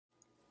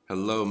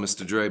Hello,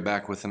 Mr. Dre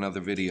back with another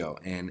video,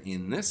 and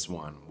in this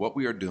one what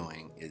we are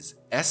doing is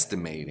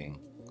estimating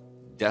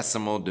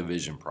decimal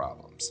division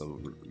problems.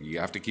 So you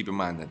have to keep in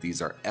mind that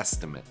these are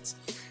estimates,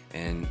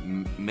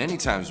 and many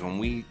times when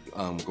we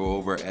go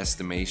over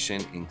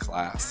estimation in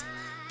class,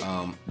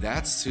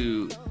 that's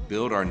to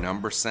build our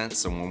number sense.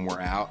 So when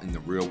we're out in the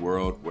real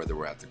world, whether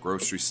we're at the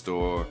grocery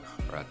store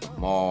or at the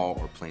mall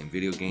or playing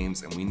video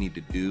games, and we need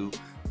to do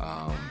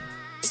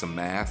some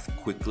math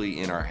quickly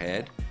in our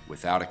head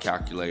without a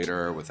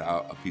calculator,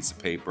 without a piece of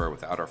paper,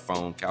 without our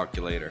phone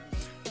calculator,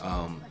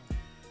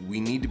 we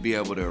need to be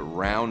able to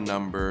round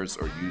numbers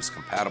or use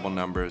compatible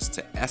numbers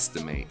to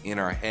estimate in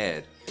our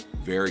head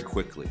very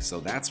quickly. So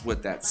that's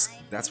what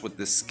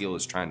this skill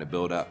is trying to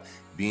build up,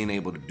 being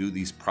able to do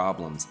these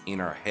problems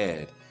in our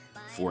head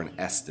for an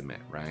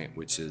estimate, right?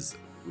 Which is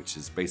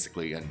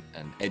basically an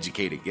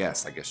educated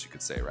guess, I guess you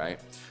could say, right?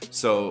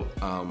 So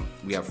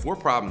we have 4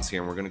 problems here,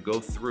 and we're going to go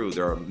through.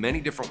 There are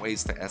many different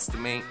ways to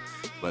estimate,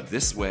 but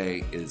this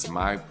way is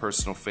my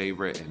personal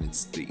favorite, and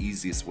it's the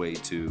easiest way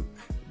to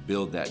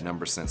build that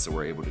number sense so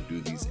we're able to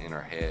do these in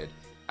our head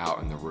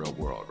out in the real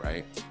world,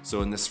 right?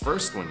 So in this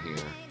first one here,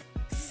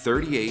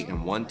 38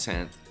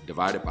 1/10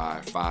 divided by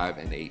 5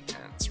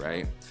 8/10,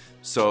 right?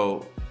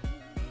 So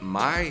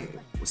my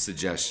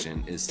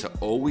suggestion is to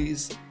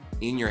always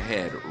in your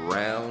head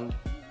round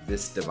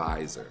this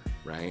divisor,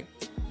 right?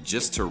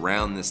 Just to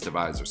round this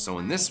divisor. So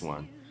in this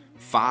one,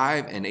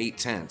 5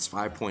 8/10,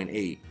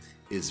 5.8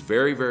 is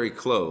very, very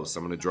close.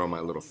 I'm going to draw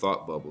my little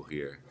thought bubble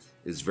here.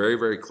 Is very,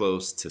 very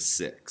close to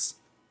 6.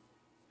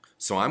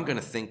 So I'm going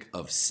to think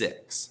of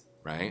 6,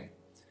 right?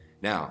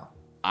 Now,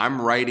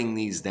 I'm writing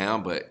these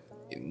down, but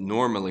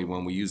normally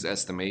when we use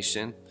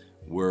estimation,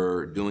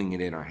 we're doing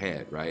it in our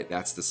head, right?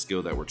 That's the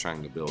skill that we're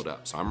trying to build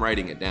up. So I'm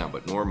writing it down,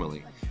 but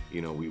normally,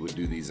 you know, we would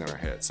do these in our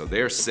head. So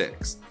there's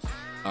 6.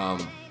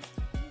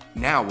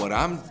 Now, what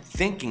I'm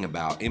thinking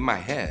about in my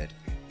head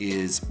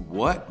is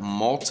what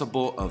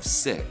multiple of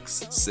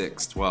 6,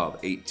 12,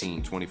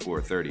 18,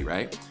 24, 30,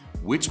 right?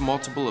 Which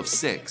multiple of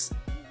 6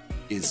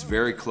 is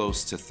very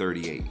close to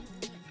 38?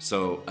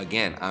 So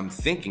again, I'm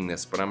thinking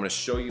this, but I'm going to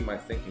show you my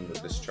thinking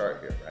with this chart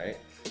here, right?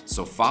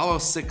 So follow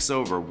 6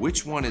 over.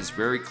 Which one is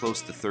very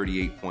close to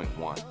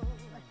 38.1?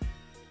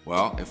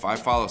 Well, if I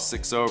follow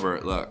 6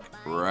 over, look,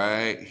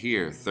 right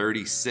here,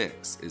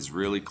 36 is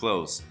really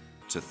close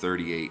to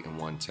 38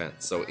 1/10.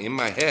 So in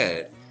my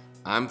head,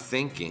 I'm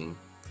thinking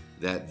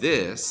that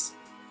this,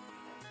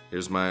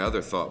 here's my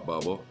other thought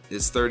bubble,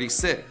 is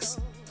 36.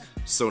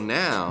 So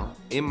now,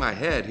 in my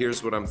head,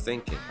 here's what I'm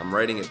thinking. I'm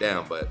writing it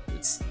down, but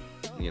it's,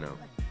 you know,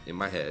 in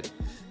my head.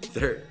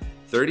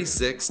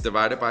 36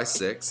 divided by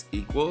 6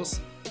 equals,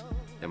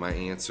 and my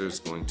answer is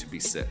going to be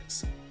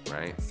 6,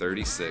 right?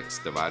 36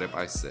 divided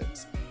by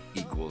 6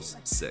 equals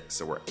 6.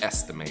 So we're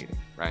estimating,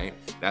 right?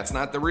 That's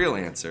not the real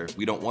answer.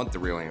 We don't want the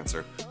real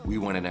answer. We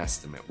want an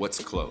estimate. What's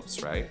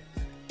close, right?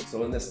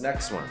 So in this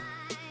next one,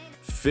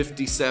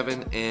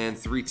 57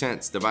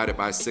 3/10 divided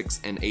by 6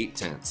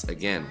 8/10.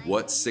 Again,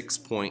 what's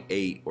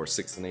 6.8 or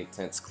 6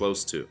 8/10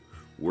 close to?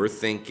 We're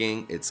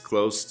thinking it's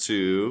close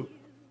to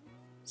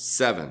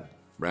 7,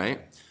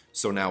 right?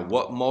 So now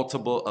what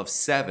multiple of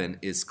 7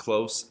 is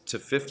close to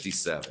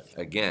 57?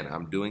 Again,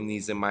 I'm doing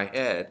these in my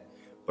head,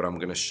 but I'm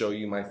going to show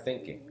you my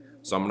thinking.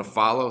 So I'm going to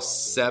follow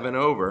 7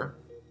 over,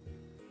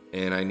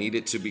 and I need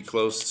it to be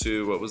close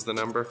to, what was the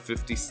number?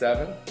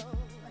 57,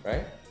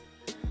 right?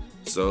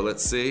 So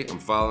let's see, I'm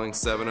following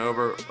 7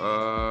 over.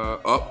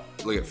 Oh,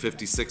 look at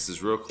 56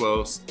 is real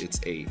close.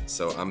 It's 8.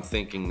 So I'm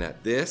thinking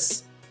that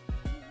this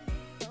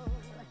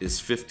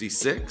is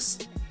 56,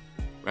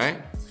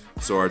 right?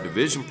 So our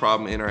division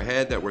problem in our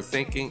head that we're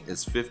thinking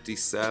is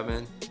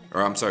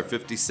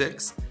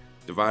 56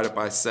 divided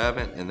by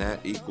 7, and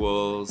that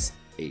equals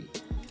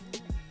 8.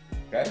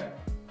 Okay?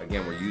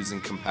 Again, we're using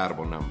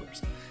compatible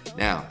numbers.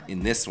 Now,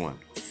 in this one,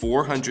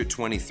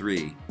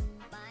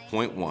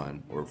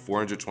 423.1 or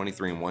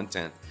 423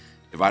 1/10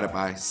 divided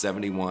by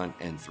 71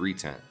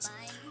 3/10.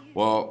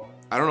 Well,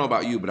 I don't know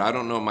about you, but I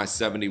don't know my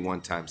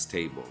 71 times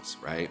tables,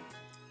 right?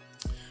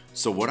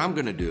 So what I'm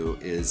going to do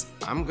is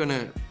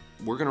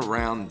we're going to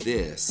round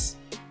this.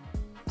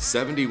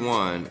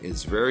 71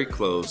 is very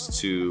close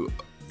to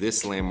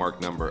this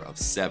landmark number of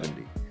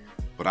 70.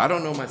 But I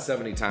don't know my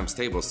 70 times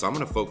table, so I'm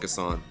going to focus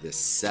on this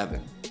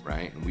 7,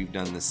 right? And we've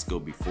done this skill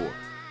before.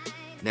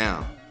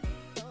 Now,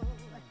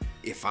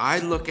 if I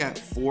look at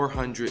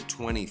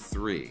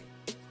 423,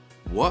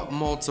 what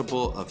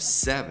multiple of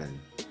 7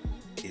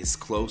 is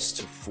close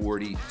to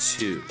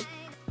 42,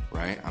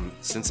 right?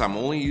 Since I'm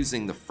only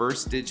using the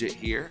first digit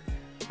here,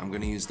 I'm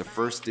going to use the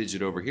first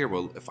digit over here.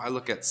 Well, if I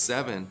look at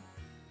 7,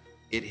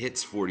 it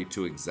hits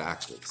 42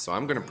 exactly. So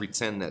I'm going to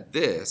pretend that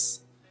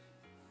this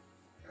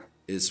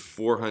is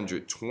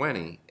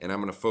 420, and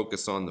I'm going to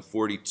focus on the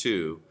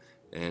 42,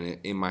 and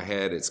in my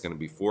head it's going to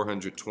be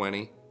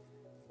 420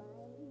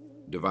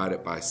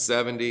 divided by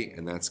 70,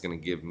 and that's going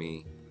to give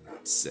me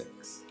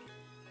 6.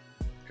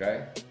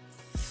 Okay?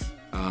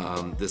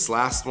 This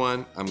last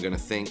one, I'm going to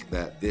think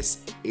that this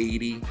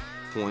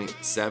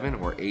 80.7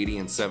 or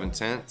 80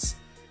 7/10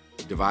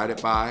 divide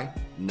it by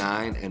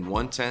 9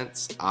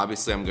 1/10.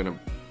 Obviously, I'm going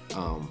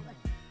to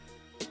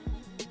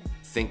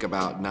think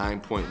about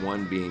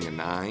 9.1 being a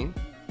 9,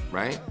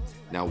 right?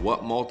 Now,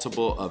 what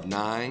multiple of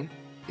 9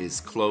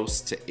 is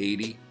close to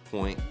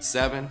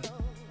 80.7?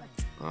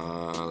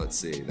 Let's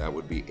see, that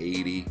would be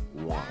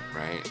 81,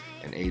 right?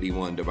 And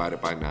 81 divided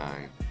by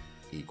 9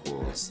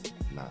 equals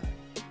 9,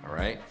 all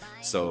right?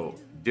 So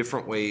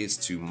different ways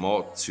to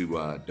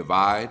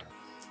divide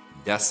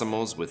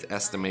decimals with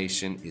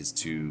estimation is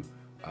to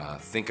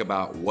think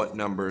about what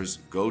numbers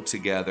go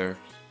together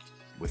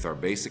with our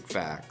basic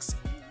facts,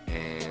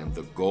 and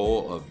the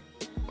goal of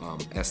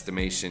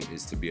estimation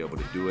is to be able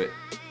to do it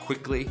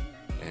quickly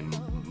and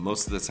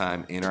most of the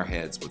time in our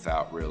heads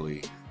without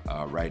really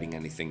writing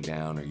anything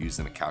down or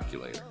using a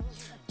calculator.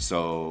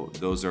 So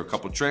those are a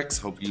couple tricks.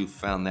 Hope you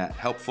found that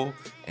helpful,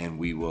 and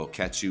we will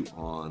catch you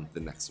on the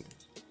next one.